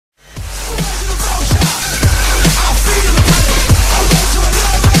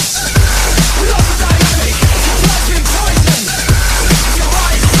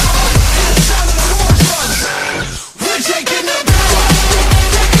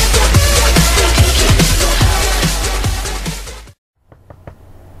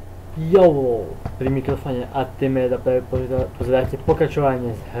YOLO pri mikrofóne a téme pozeráte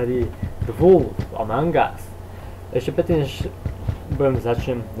pokračovanie z hry Dvú Among Us. Ešte predtým, než budem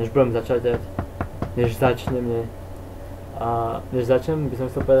začnem, by som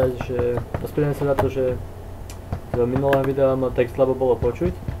chcel povedať, že ospravedlňujem sa za to, že z minulého videa ma tak slabo bolo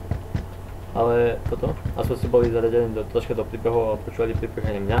počuť, ale toto, aspoň ste boli zaradení troška do príbehu a počúvali príbeh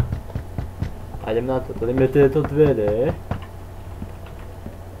ani mňa. A idem na to, ideme tieto dvere.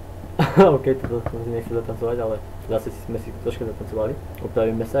 OK, toto som si nechcel zatancovať, ale zase sme si troška zatancovali.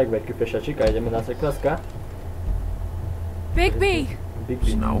 Upravíme sa, jak veľký fešačík a ideme na seklaska. Big B!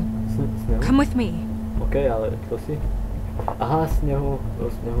 Snow? Come with me. OK, ale kto si? Aha, snehu,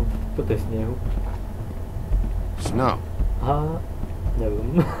 snehu. Kto to je snehu? Snow. Aha,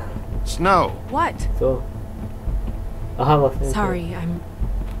 neviem. Snow! What? Co? Aha, vlastne. Sorry,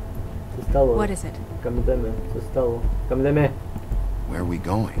 Co stalo? What is it? Kam ideme? Co stalo? Kam ideme? Where are we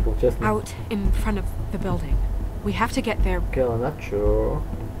going? Out in front of the building. We have to get there. OK, ale na čo?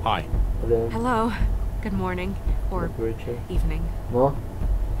 Hi. Hello. Good morning. Or evening. No?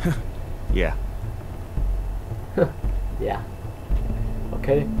 Yeah. Ja.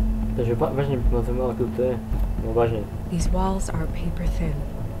 OK. Takže vážne ma zaujímalo, kto to je. No vážne. These walls are paper thin.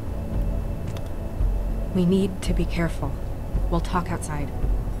 We need to be careful. We'll talk outside.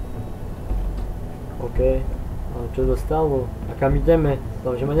 OK. Ale čo to stalo? A kam ideme?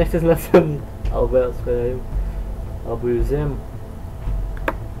 Lebo že ma nechce znásilniť. Alebo ja skladajú. Alebo ju zjem.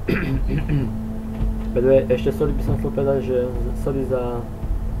 Ešte sorry by som chcel povedať, že sorry za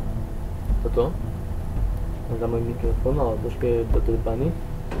toto. Za môj mikrofón, ale troška je dotrpaný.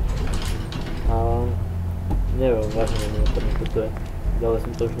 A neviem, vážne neviem, čo to je. Ďalej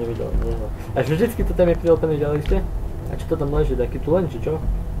som to už nevidel, neviem. Až vždycky to tam je prilepené, ďalej ste? A čo to tam leží, taký tulen, či čo?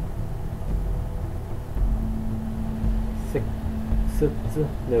 Srdci,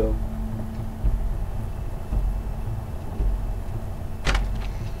 neviem.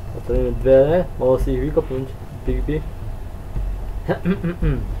 Otvoríme dvere, mohol si ich vykopnúť, Big B.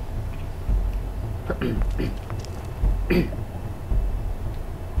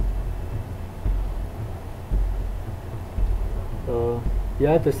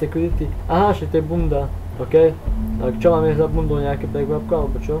 Ja, to je security. Aha, že to je bunda, OK. Ale čo máme za bundu, nejaké prekvapko,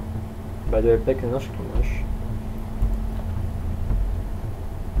 alebo čo? Baďo je pekné nožky máš.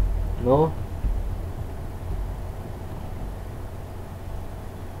 No.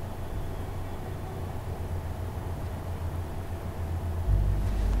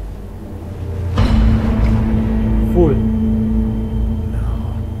 Fuj.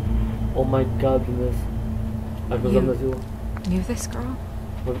 Oh my godness. Až ma zamrazilo. Knew this girl?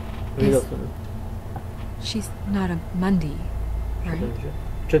 Videl som ju. She's not a Mundy, right?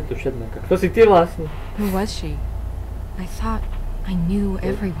 Čo je to všetnaka? Kto si ty vlastne? Who was she? I thought I knew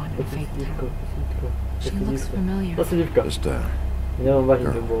everyone in Fake Town. She looks familiar. To si divka. Just Neviem vážne,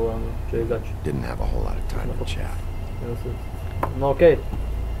 čo bolo, čo je zač. didn't have a whole lot of time to chat. No okej.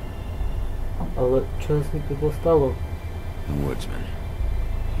 Ale čo sa mi tu stalo? The woodsman.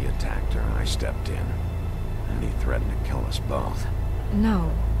 He attacked her and I stepped in. And he threatened to kill us both.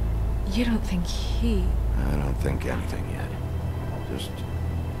 No, you don't think he... I don't think anything yet. Just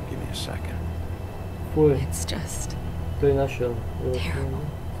give me a second. Fuj, It's just... kto je našiel? Terrible.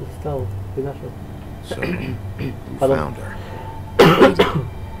 Co sa stalo? Kto je našiel? So, you Pardon? found her. I did.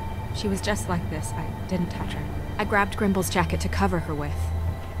 She was just like this. I didn't touch her. I grabbed Grimble's jacket to cover her with.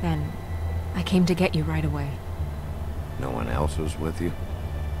 Then, I came to get you right away. No one else was with you?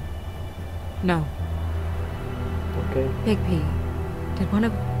 No. OK. Big P, did one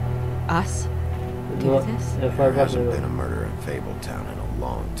of us do No, this? ja There fakt hasn't vážne been a neviem. murder in Fabletown in a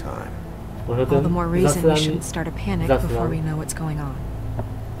long time. Možno All the more reason we zasraný- shouldn't start a panic zasraný- before we know what's going on.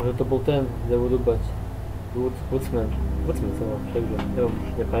 Možno to bol ten, kde budú bať. Woodsman. Woodsman sa volá, všakže. Neviem,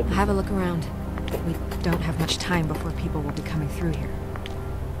 už nepamätám. Have a look around. We don't have much time before people will be coming through here.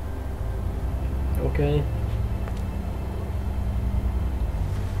 OK.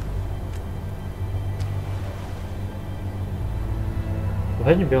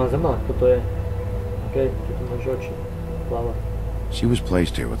 Hneď by ma zaujímalo, kto to je. OK, čo tu máš oči. Hlava. She was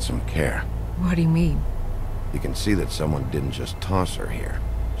placed here with some care. What do you mean? You can see that someone didn't just toss her here.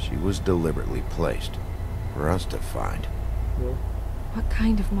 She was deliberately placed for us to find. No. What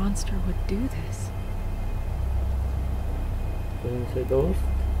kind of monster would do this? Doesn't say those.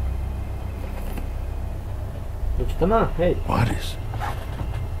 Čo tam má? Hej. What is?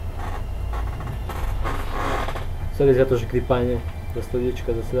 Sorry za to, že klipanie. Za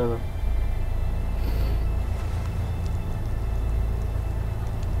stodiečka, za sedana.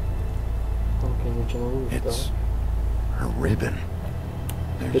 OK, niečo ma It's ústalo. her ribbon.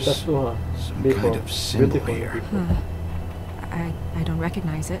 There's some kind of symbol here. I don't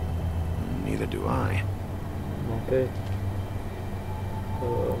recognize it. Neither do I. Okay.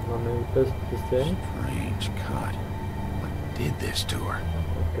 Máme prsteň. Strange cut. What did this to her?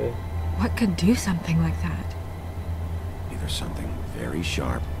 Okay. What could do something like that? Either something very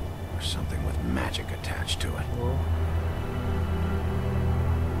sharp or something with magic attached to it. No.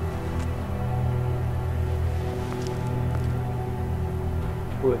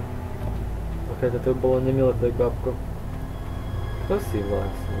 Fuj. Ok, toto bolo nemilé prekvapko. Kto si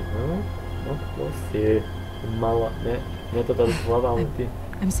vlastne, no? No, kto si? Mala, ne to tady hlava, ale ty.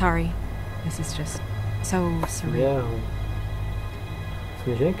 I'm sorry. This is just so surreal. Yeah.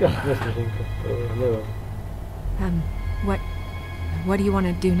 Sneženka? Ne Sneženka. Neviem. What do you want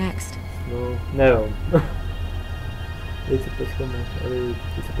to do next? No, neviem. We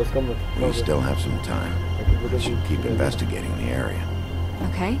still have some time. We should keep investigating the area.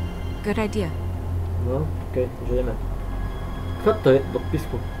 Okay, good idea. No, okej, že ideme. Kto to je do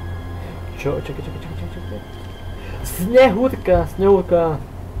písku? Čo? Čakaj. Snehúrka!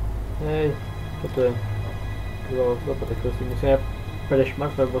 Hej, čo to je? Tak to si musíme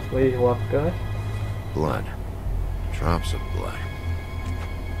prešmacať vo svojich hlavkách. Blood. Drops of blood.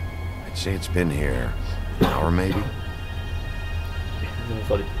 I'd say it's been here an hour maybe. No,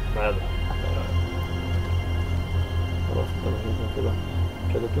 sorry.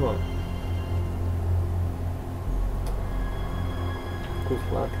 Čo to tu mám? Kus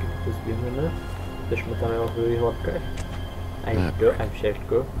látky, tu zbiehneme. Prešmatáme vo svojich hlavkách. Aj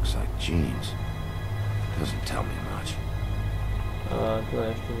všetko. Looks like jeans. Doesn't tell me much. A tu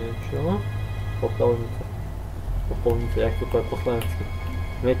je ešte niečo. Popolnica, jak to je po slovensky.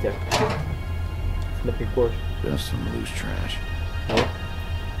 Smeťak. Smetný kôž. Just some loose trash. No.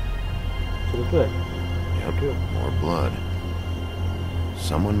 Čo to tu je? Yep, more blood.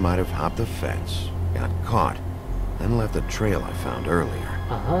 Someone might have hopped the fence, got caught, then left the trail I found earlier.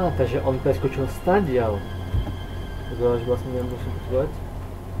 Aha, takže on preskočil stadiaľ. Zvlášť vlastne nemusím počúvať.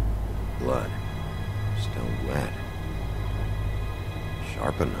 Blood. Still wet.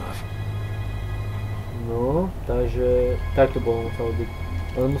 Sharp enough. No, takže tak to bolo muselo byť.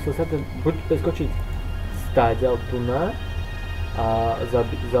 On musel sa ten buď preskočiť stadiaľ tu na a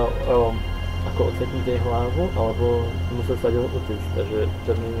ako odseknúť jej hlavu, alebo musel sa utiecť, takže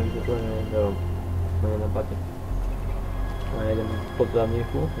žiadne neviem, ma nenapadne. A jeden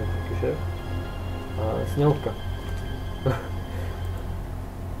podľavníku, taký šéf. A snehovka.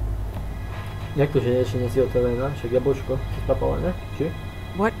 Jak to, že ešte nie si otvorená? Však jablčko si spapala, ne? Či?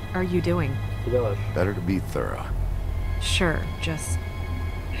 What are you doing? Čo ďaláš? Better to be thorough. Sure, just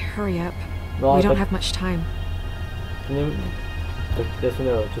hurry up. No, We don't have much time. Tak ja som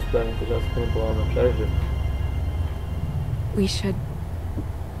neviem, čo spravím, takže asi to nebola na však. We should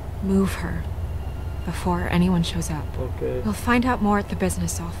move her before anyone shows up. Okay. We'll find out more at the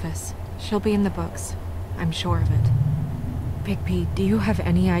business office. She'll be in the books. I'm sure of it. Big P, do you have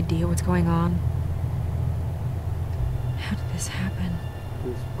any idea what's going on? How did this happen?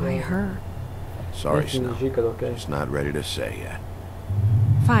 Why her? Sorry, Snow. Just not ready to say yet.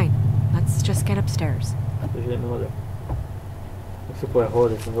 Fine. Let's just get upstairs. Takže ideme hore. Tak sa povie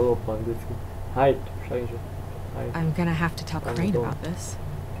hore, som veľmi po anglicky. Hide, všakže. I'm gonna have to tell Crane about this.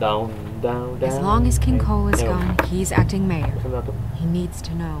 Down. As long as King Cole is gone, he's acting mayor. Som na to. He needs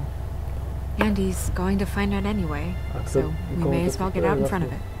to know. And he's going to find out anyway, so we may as well get out in front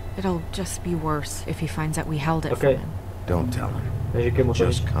of it. It'll just be worse if he finds out we held it from him. Don't tell him.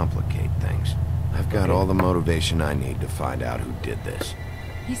 Just complicate things. I've got all the motivation I need to find out who did this.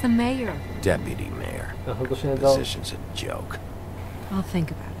 He's the mayor. Deputy mayor. The position's a joke. I'll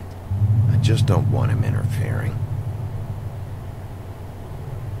think about it. I just don't want him interfering.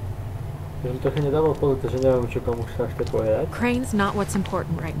 Crane's not what's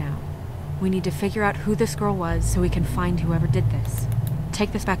important right now. We need to figure out who this girl was so we can find whoever did this.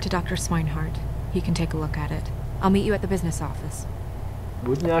 Take this back to Dr. Swinehart. He can take a look at it. I'll meet you at the business office.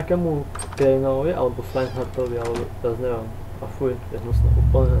 Buď nejakému Craneovi, alebo Swinehartovi, alebo teraz neviem. A fuj, je hnusné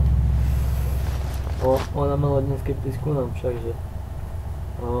úplne. Ona mala dnes prísť ku nám všakže.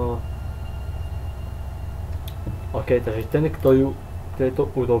 OK, takže ten, kto to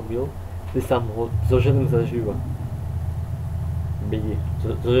urobil, by sa mohol zoženým zaživa. Vidí,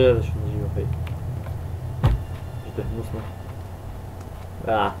 zoženým zaživa, hej. Že to je hnusné.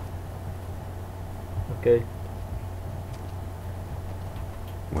 OK.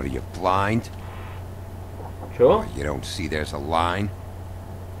 What are you, blind? Čo? You don't see there's a line?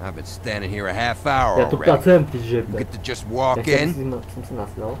 I've been standing here a half hour Ja tu already. pracujem, ty žebe. You get to just walk Ja in? som sa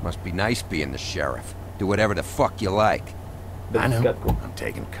nasral. Must be nice being the sheriff. Do whatever the fuck you like. I know. Skratku. I'm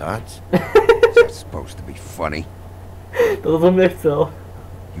taking cuts. Is that supposed to be funny? Toto som nechcel.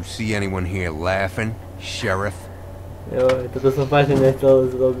 You see anyone here laughing, Sheriff? Joj, toto som vážne nechcel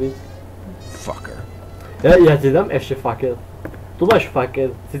zrobiť. Fucker. Ja ti dám ešte fakel. Tu máš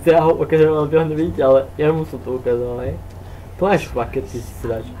fakel. Sice ja ho ukážem, ale vy ho nevidíte, ale ja mu som to ukázal, hej. Tu máš fakel, ty si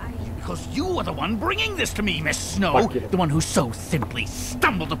srač. Because you are the one bringing this to me, Miss Snow. The one who so simply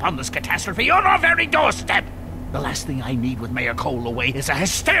stumbled upon this catastrophe on our very doorstep. The last thing I need with Mayor Cole away is a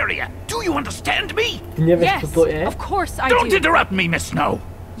hysteria. Do you understand me? Ty nevieš, Yes, čo to je? of course I Don't do. interrupt me, Miss Snow.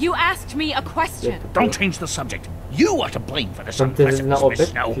 You asked me a question. Don't change the subject. You are to blame for this Som te na unpleasantness, obed, Miss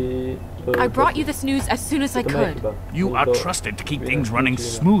Snow. či... I brought you this news as soon as I To moja could. chyba. You are To- trusted to keep things running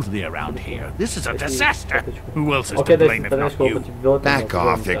smoothly around here. This is a disaster. Who else is Okay, to daj blame si if not tanečko, you? lebo ti vyletím Back na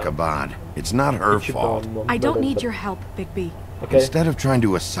off, zem, Ichabod. It's not her Či fault. bom, I don't dobre, need dobre. your help, Bigby. Okay. Instead of trying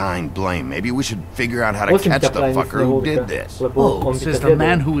to assign blame, maybe we should figure out how to Musím catch ťa the prajniť, fucker who Snehúrka, did this. lebo Oh, on by says ťa the viedol.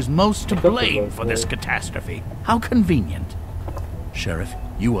 man who is most to Kto to blame bol? for this catastrophe. How convenient. Sheriff,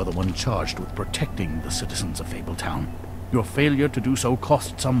 you are the one charged with protecting the citizens of Fabletown. Your failure to do so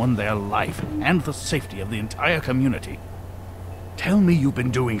cost someone their life and the safety of the entire community. Tell me you've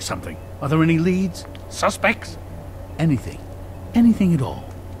been doing something. Are there any leads? Suspects? Anything. Anything at all.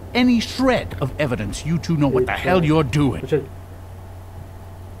 Any shred of evidence you two know what the hell you're doing. Počkaj.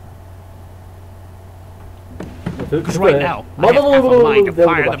 Because right now, I have half a mind to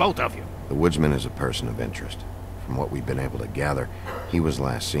fire the both of you. The woodsman is a person of interest. From what we've been able to gather, he was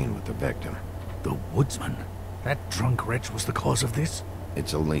last seen with the victim. The woodsman? That drunk wretch was the cause of this?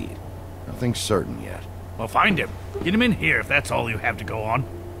 It's a lead. Nothing's certain yet. Well, find him. Get him in here if that's all you have to go on.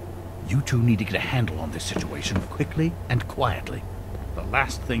 You two need to get a handle on this situation quickly and quietly. The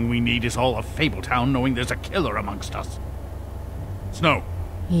last thing we need is all of Fabletown knowing there's a killer amongst us. Snow,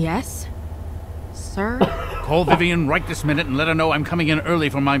 Yes? Sir? call Vivian right this minute and let her know I'm coming in early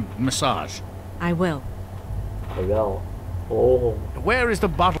for my massage. I will. Legal. Oh. Where is the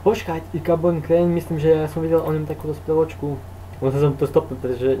bottle? Počkať, Ichabod Crane, myslím, že ja som videl o ňom takú rozprávočku. Musel som to stopnúť,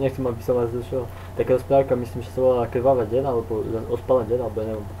 pretože nechcem, aby som vás zrušil. Taká rozprávka, myslím, že sa volá Krvavá deň, alebo Ospalá deň, alebo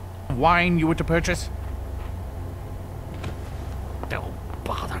neviem. Wine you were to purchase? Oh,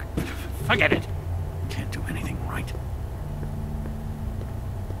 bother. Forget it. Can't do anything right.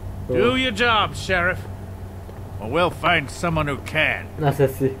 Do your job, Sheriff. Or we'll find someone who can. Na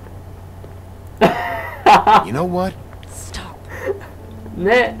sesi. You know what? Stop.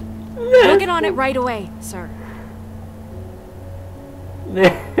 Ne! We'll get on it right away, sir.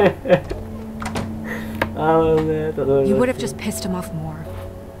 Ne! Ale ne, to dobre. You would have just pissed him off more.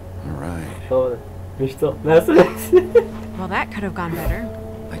 All right. Dobre. Víš to? Na sesi. Well, that could have gone better.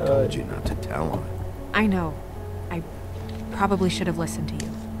 I told you not to tell him. I know. I probably should have listened to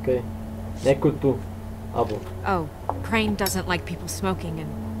you. Okej. Nekutu. Abo. Oh, Crane doesn't like people smoking and...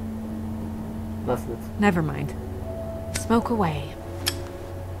 Na sesi. Never mind. Smoke away.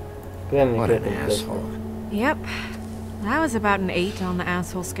 Kremný What an kretín. asshole. Yep. That was about an 8 on the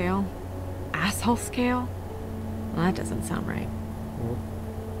asshole scale. Asshole scale? Well, that doesn't sound right.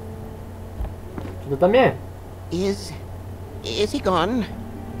 Čo to tam je? Is he gone?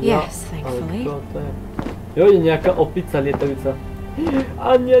 Yes, Ale thankfully. čo to je? Jo, je nejaká opica lietavica.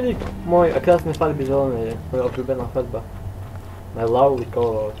 Anielik môj, a krásne farby zelené je. Moja obľúbená farba. My lovely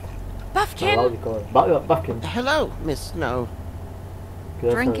color. My Buffkin! lovely color. Buffkin. Hello, Miss Snow.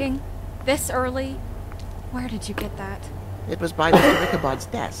 Krásne. Drinking? This early? Where did you get that? It was by Mr. Ichabod's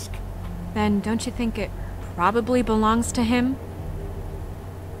desk. Then don't you think it probably belongs to him?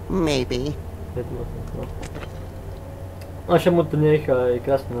 Maybe. No však mu to nechaj,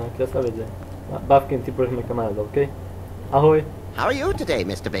 krásna vec je. Buffkin, ty budeš môj kamarát, okej? Ahoj. How are you today,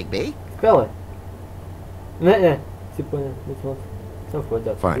 Mr. Bigby? Skvelé. Ne, si poďme, nic moc. Som v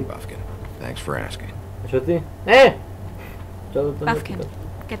pohode. Fine, Buffkin. Thanks for asking. A čo ty? Ne! Čo to Buffkin,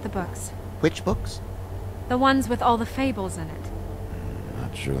 nepýtaš? get the books. Which books? The ones with all the fables in it.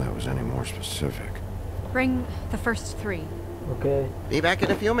 Not sure that was any more specific. Bring the first 3. Okej. Be back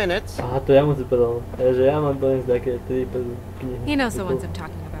in a few minutes. Aha, to ja mu si povedal. Takže ja mám dnes také 3 knihy. He knows the ones I'm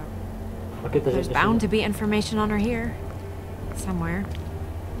talking about. Okay, takže There's bound to be information on her here. Somewhere.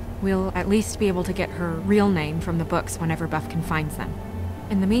 We'll at least be able to get her real name from the books whenever Buffkin finds them.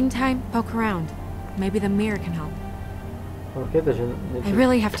 In the meantime, poke around. Maybe the mirror can help. Okay, takže I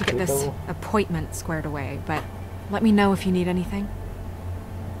really have to get this appointment squared away, but let me know if you need anything.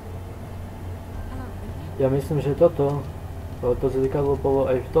 Ja myslím, že toto, to zrkadlo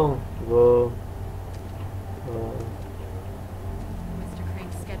bolo aj v tom, Mr.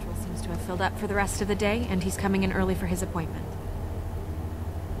 Crane's schedule seems to have filled up for the rest of the day, and he's coming in early for his appointment.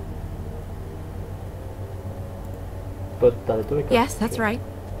 Yes, that's right.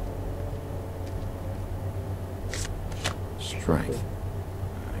 Strength.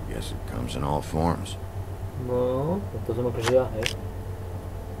 I guess it comes in all forms. No, to som akože ja, hej.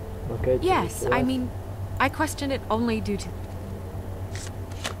 Okay, Yes, I mean, I question it only due to...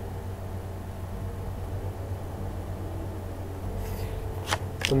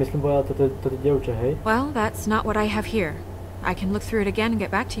 To myslím bola toto dievča, hej? Well, that's not what I have here. I can look through it again and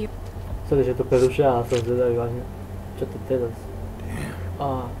get back to you. Sorry, že to prerušia a som zvedavý vážne. Čo to teraz?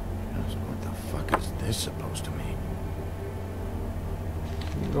 Damn. What the fuck is this supposed to mean?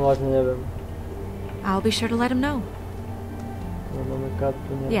 No vážne neviem. I'll be sure to let him know. No, máme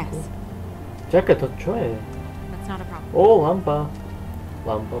kartu nejakú. Yes. Čakaj, to čo je? That's not a problem. Lampa.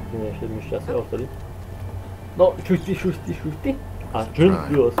 Lampa, priniešli mi šťastie, sorry. No, šušty. A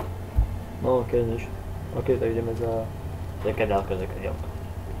čustios. No, okej, nič. Okej, tak ideme za... Zakadálka.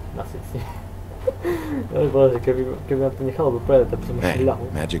 Na srdci. Ja už bola, že keby nám to nechalo dopredu, tak by som Hey, ľahol.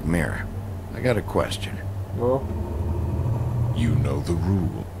 magic mirror. I got a question. No. You know the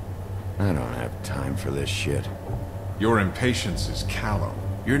rule. I don't have time for this shit. Your impatience is callow.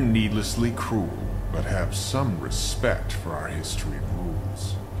 You're needlessly cruel, but have some respect for our history and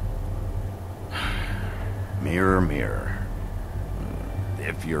rules. Mirror, mirror.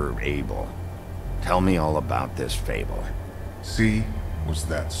 If you're able, tell me all about this fable. See? Was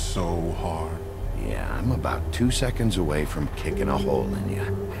that so hard? Yeah, I'm about 2 seconds away from kicking a hole in you.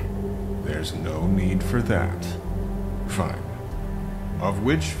 There's no need for that. Fine. Of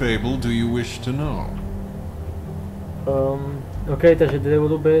which fable do you wish to know? Okej, takže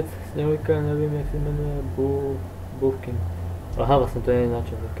drevorubec, snehovka, neviem, jak sa menuje, Bufkin. Aha, vlastne to nie je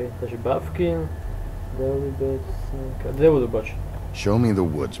načas, okej. Takže Bufkin, drevorubec, snehovka, drevorubač. Show me the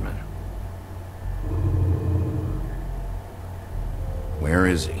woodsman. Where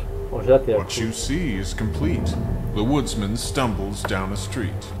is he? What you see is complete. The woodsman stumbles down a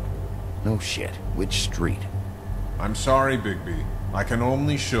street. No shit. Which street? I'm sorry, Bigby. I can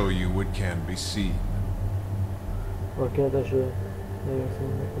only show you what can be seen. Okej, takže... neviem si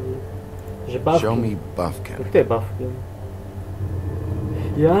nepovedať. Takže Bufkin. Show me Bufkin. Kto je Bufkin?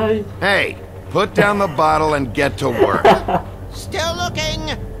 Jaj! Hey! Put down the bottle and get to work. Still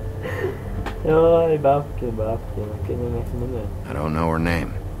looking! Jaj, Bufkin. Okej, neviem, jak sa menuje. I don't know her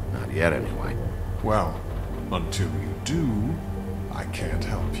name. Not yet, anyway. Well, until you do, I can't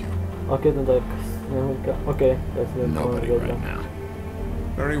help you. Okej, no tak... snehovka. Okej, tak si Nobody right now.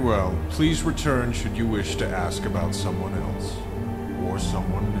 Very well. Please return should you wish to ask about someone else. Or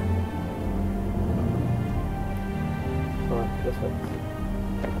someone new.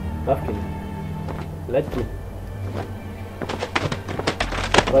 Bufkin. Letí.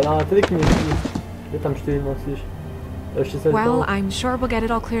 Ale 3 knižky. Kde tam 4 nosíš? Ešte sa Well, I'm sure we'll get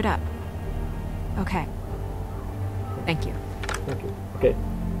it all cleared up. Okay. Thank you. Okay.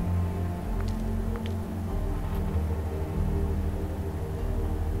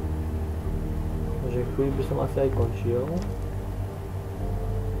 Takže chvíľu by som asi aj končil.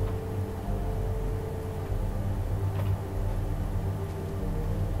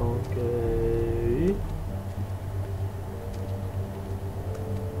 Okej.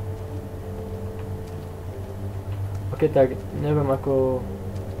 Ok, tak neviem ako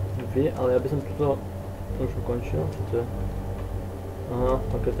vy, ale ja by som to už ukončil. Čo to je? Aha,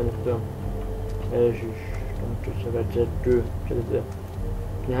 ok, to nechcem. Ježiš, tam čo sa večer tu. Čo to je?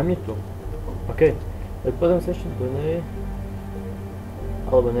 Kniha mi tu. Ok, tak potom sa ešte do nej.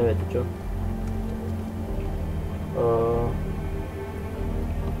 Alebo neviete čo.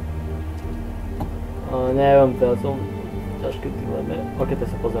 Neviem, teraz som ťažké dileme. Ok, to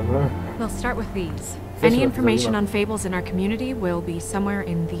sa pozriem. We'll start with these. Any information on fables in our community will be somewhere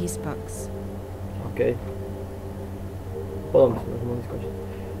in these books. Ok. Potom by sme už mohli skončiť.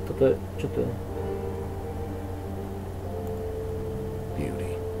 Toto je, čo to je?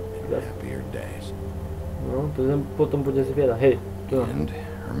 Beauty and happier days. No, to potom bude zviera. Hej, tu. And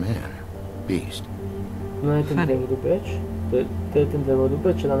her man, Beast. No je ten drevorubeč. To je ten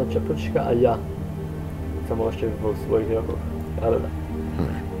drevorubeč, červená čapočka a ja. Som bol ešte vo svojich rokoch. Pravda.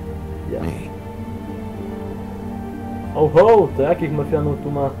 Ja. Me. Oho, to jakých mafiánov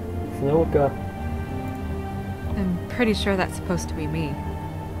tu má snehovka? I'm pretty sure that's supposed to be me.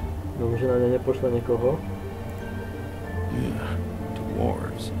 No, že na ne nepošle niekoho? Yeah,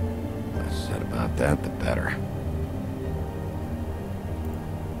 dwarves. Less said about that, the better.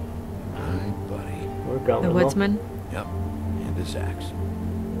 Hi, buddy. The woodsman? Yep, and his axe.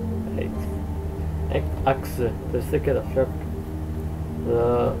 Hej. Aksa, to je sekera však.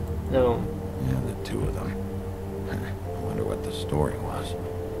 Neviem. Yeah, the two of them. I wonder what the story was.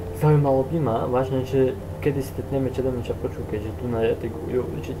 Zaujímalo by ma, vážne, že kedy stretneme čarovniča poču, keďže tu na je, tak ju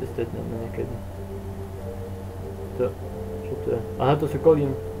určite stretneme niekedy. To, čo to je? Aha, to sú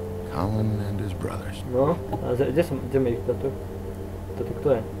Colin. Colin and his brothers. No, a kde mi ich táto? Toto kto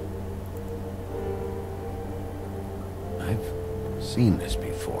je? I've seen this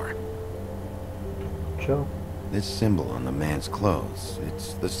before. Čo? This symbol on the man's clothes,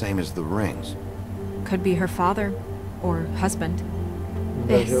 it's the same as the rings. Could be her father or husband.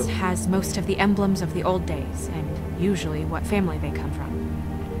 This has most of the emblems of the old days, and usually what family they come from.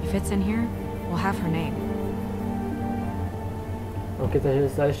 If it's in here, we'll have her name. Ok, takže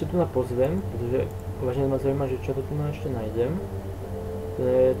sa ešte tu pozriem, pretože vážne ma zaujíma, že čo to tu ešte nájdem. To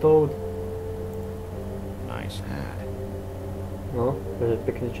je Toad. Nice hat. No, takže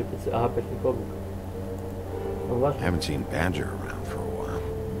pekný čepice, aha, pekný klobúk. No, I haven't seen Badger around for a while.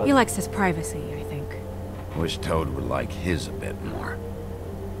 He likes his privacy, I think. Wish Toad would like his a bit more.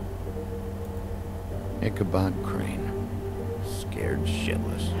 Ichabod Crane. Scared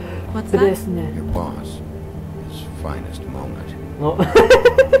shitless. What's that? Presne. Your boss. His finest moment. No.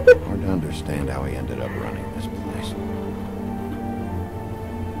 Hard to understand how he ended up running this place.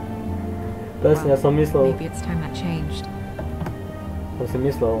 Presne, ja som myslel. Maybe it's time that changed. Som si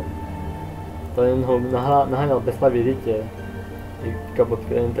myslel. To len ho naháňal bez hlavy rite. Ichabod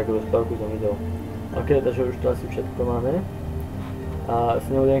Crane, takú rozprávku som videl. Ok, takže už to asi všetko máme. A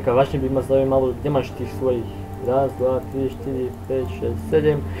Snehulienka, vážne by ma zaujímalo, kde máš tých svojich 1, 2, 3, 4, 5, 6,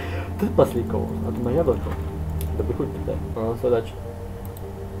 7 trpaslíkov. A tu máš jablko. Dobrý chuť, tak. No, sodač.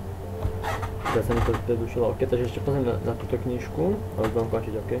 Ja sa mi to predušilo. Ok, takže ešte pozrieme na túto knižku. A už budem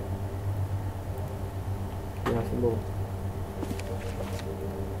končiť, ok? Kde ja som bol?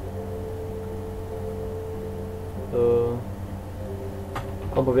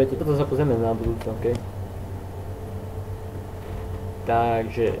 Alebo viete, toto sa pozrieme na budúce, ok?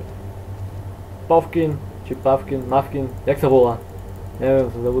 Takže Pavkin, či Pavkin, Mavkin, jak sa volá?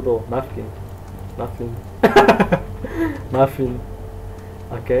 Neviem, som zabudol, Mavkin. Muffin.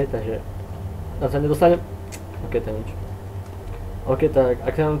 Ok, takže tam sa nedostanem. Ok, to je nič. Ok, tak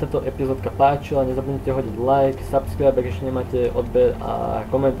ak sa vám táto epizódka páčila, nezabudnite hodiť like, subscribe, ak ešte nemáte odber a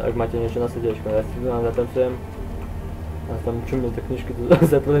koment, ak máte niečo na srdiečko. Ja si vám zatancujem. A tam čumím do knižky, do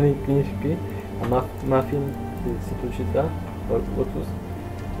zatvorenej knižky. A Muffin si tu číta. Lotus.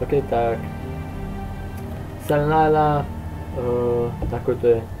 Ok, tak sayonara, ako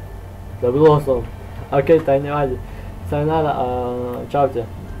to je, zabudol som. Ok, tak nevadí. Sayonara a čaute.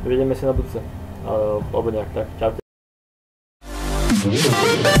 Uvidíme sa na budúce. Alebo nejak tak, čaute.